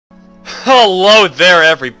Hello there,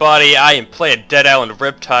 everybody. I am playing Dead Island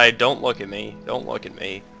Riptide. Don't look at me. Don't look at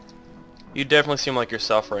me. You definitely seem like you're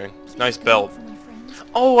suffering. Nice belt.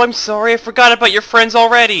 Oh, I'm sorry. I forgot about your friends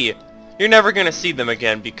already. You're never gonna see them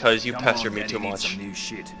again because you pestered me too much.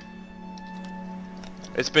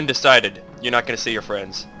 It's been decided. You're not gonna see your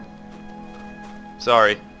friends.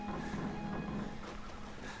 Sorry.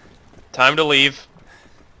 Time to leave.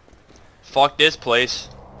 Fuck this place.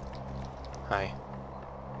 Hi.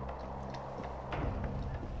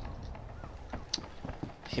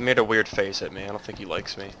 He made a weird face at me. I don't think he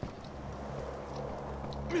likes me.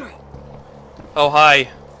 Oh, hi.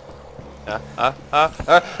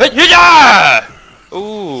 Yeah!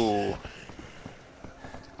 Ooh.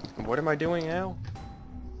 What am I doing now?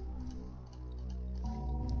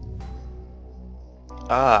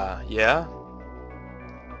 Ah, yeah?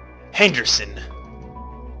 Henderson.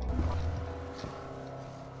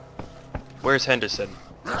 Where's Henderson?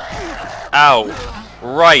 Ow.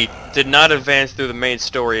 Right. Did not advance through the main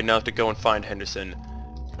story enough to go and find Henderson.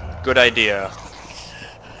 Good idea.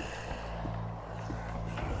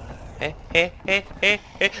 Hey, hey, hey, hey,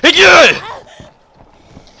 hey.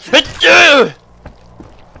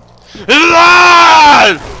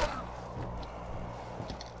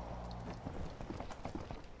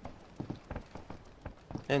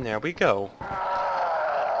 And there we go.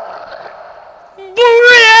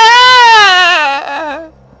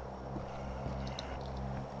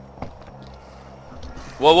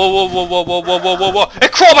 Whoa, whoa, whoa, whoa, whoa, whoa, whoa, whoa, whoa, whoa! A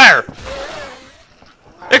crowbar!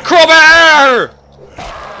 A crowbar!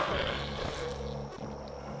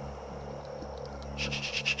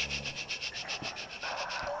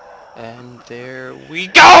 And there we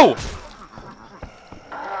go!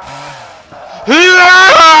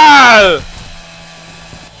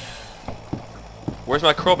 Where's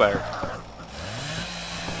my crowbar?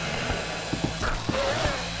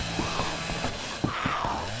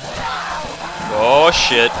 Oh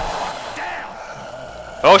shit.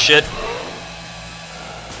 Oh shit.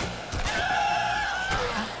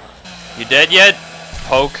 You dead yet?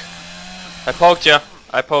 Poke. I poked ya.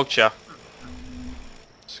 I poked ya.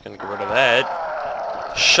 Just gonna get rid of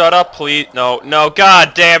that. Shut up, please. No, no,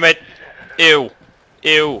 god damn it. Ew.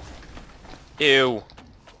 Ew. Ew.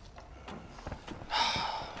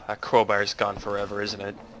 That crowbar's gone forever, isn't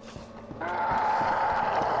it?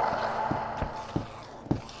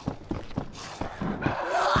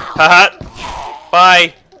 Haha!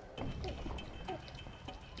 Bye!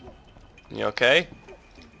 You okay?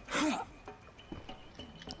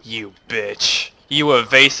 You bitch. You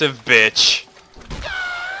evasive bitch.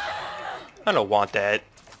 I don't want that.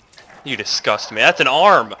 You disgust me. That's an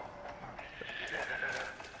arm!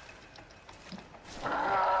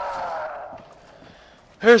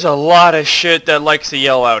 There's a lot of shit that likes to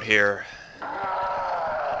yell out here.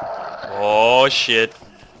 Oh shit.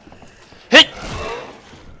 Hit!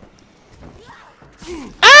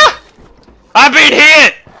 Ah! I'm being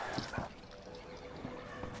hit!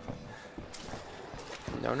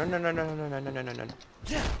 No, no, no, no, no, no, no, no, no, no, no.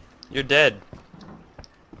 You're dead.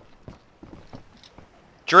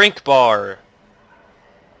 Drink bar.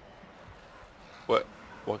 What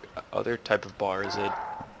other type of bar is it?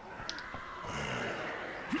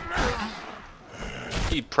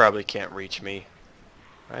 He probably can't reach me.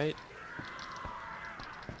 Right?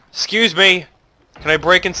 Excuse me! Can I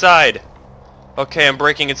break inside? Okay, I'm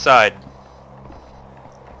breaking inside.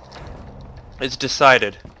 It's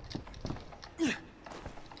decided.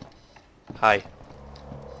 Hi.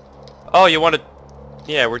 Oh, you want to...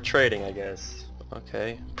 Yeah, we're trading, I guess.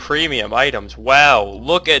 Okay. Premium items. Wow,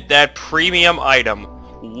 look at that premium item.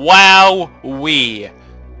 Wow-wee.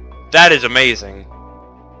 That is amazing.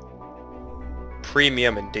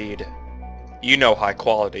 Premium indeed. You know high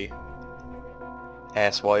quality.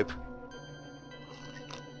 Asswipe.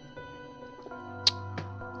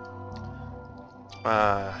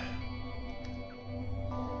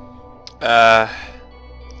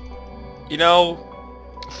 You know,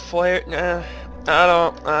 flare, nah, I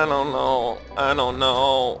don't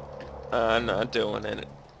know. I'm not doing it.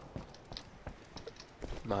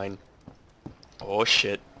 Mine. Oh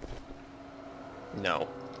shit. No.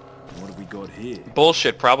 What have we got here?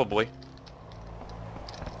 Bullshit, probably.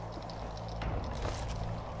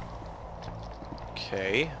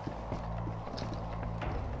 Okay.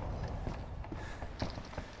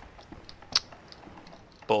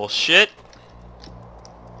 Bullshit.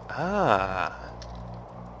 Ah.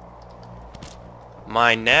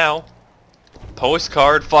 Mine now.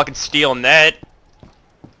 Postcard, fucking stealing that.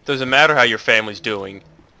 Doesn't matter how your family's doing.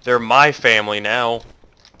 They're my family now.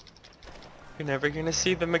 You're never gonna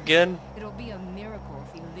see them again? It'll be a miracle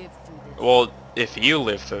if you live through this. Well, if you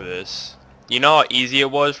live through this, you know how easy it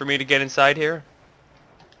was for me to get inside here?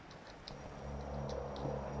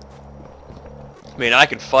 I mean, I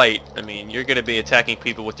can fight. I mean, you're gonna be attacking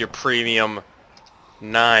people with your premium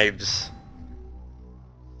knives.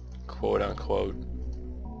 Quote unquote.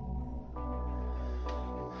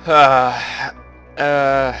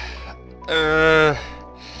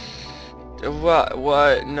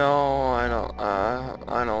 What? No, I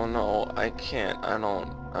don't know. I can't. I don't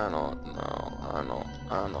know.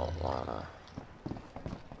 I don't wanna.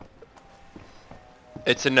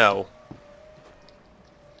 It's a no.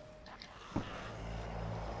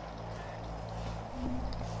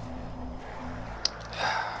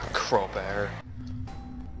 Crowbar.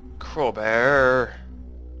 Crowbar.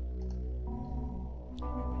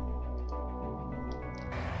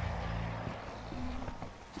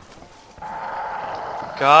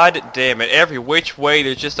 God damn it, every which way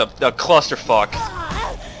there's just a clusterfuck.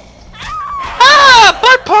 Ah!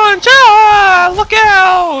 Butt punch! Ah! Look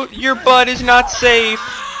out! Your butt is not safe.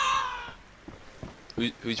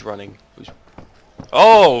 Who's running?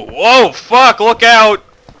 Oh! Whoa! Fuck! Look out!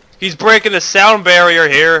 He's breaking the sound barrier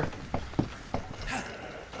here.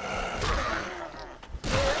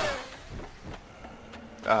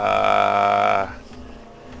 Alright.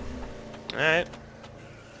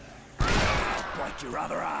 Your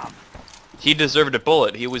other arm. He deserved a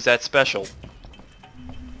bullet. He was that special.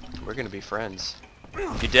 We're gonna be friends.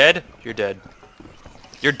 You dead? You're dead.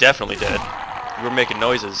 You're definitely dead. You were making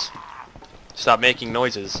noises. Stop making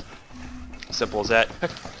noises. Simple as that.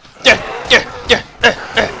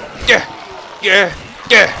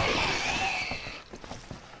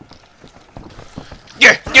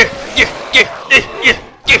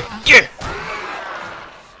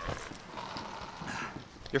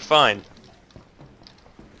 You're fine.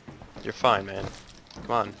 You're fine, man.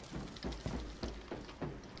 Come on.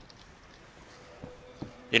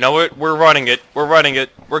 You know what? We're running it. We're running it.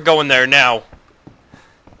 We're going there now.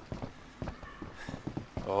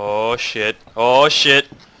 Oh shit. Oh shit.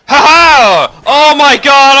 Ha ha! Oh my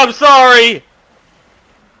god, I'm sorry!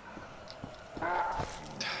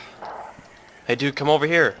 Hey dude, come over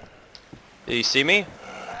here. Did you see me?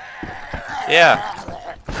 Yeah.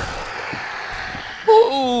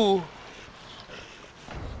 Ooh.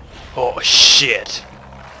 Oh shit.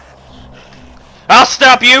 I'll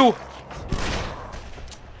stop you!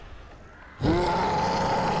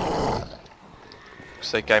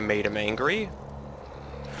 Looks like I made him angry.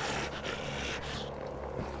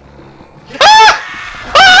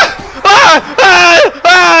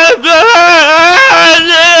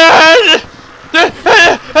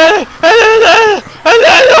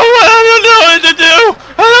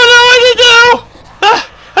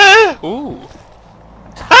 Ooh.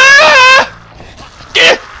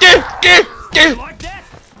 Like that?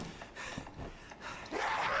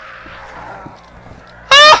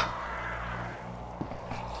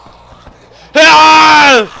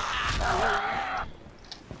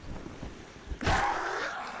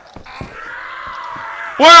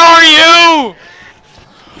 Where are you?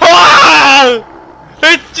 Ah!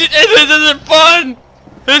 This isn't fun!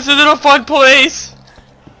 This isn't a fun place!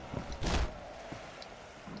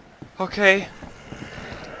 Okay.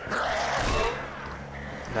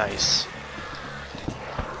 Nice.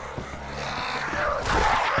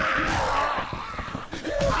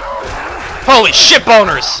 Holy shit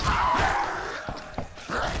boners!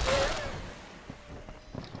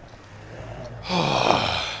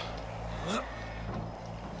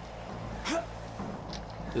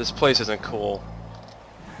 This place isn't cool.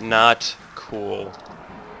 Not cool.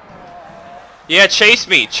 Yeah, chase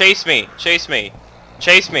me! Chase me! Chase me!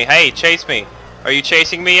 Chase me! Hey, chase me! Are you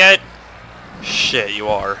chasing me yet? Shit, you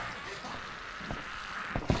are.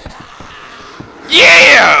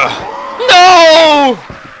 Yeah! No!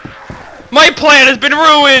 My plan has been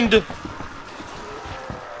ruined!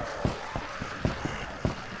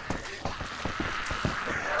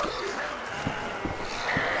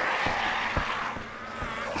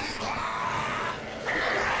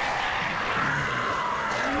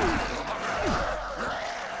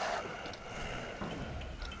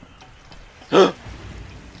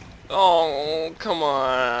 Oh, come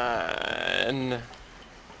on.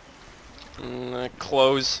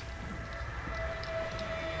 Close.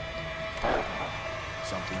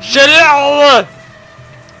 Shut up!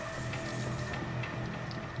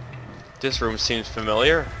 This room seems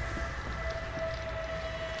familiar.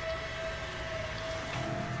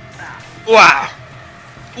 Wow!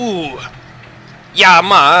 Ooh! Yeah,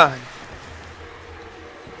 man!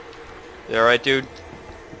 You alright, dude?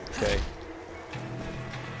 Okay.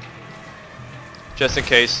 Just in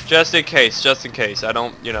case, just in case, just in case. I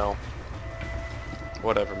don't, you know.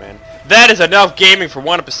 Whatever, man. That is enough gaming for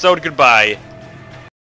one episode. Goodbye.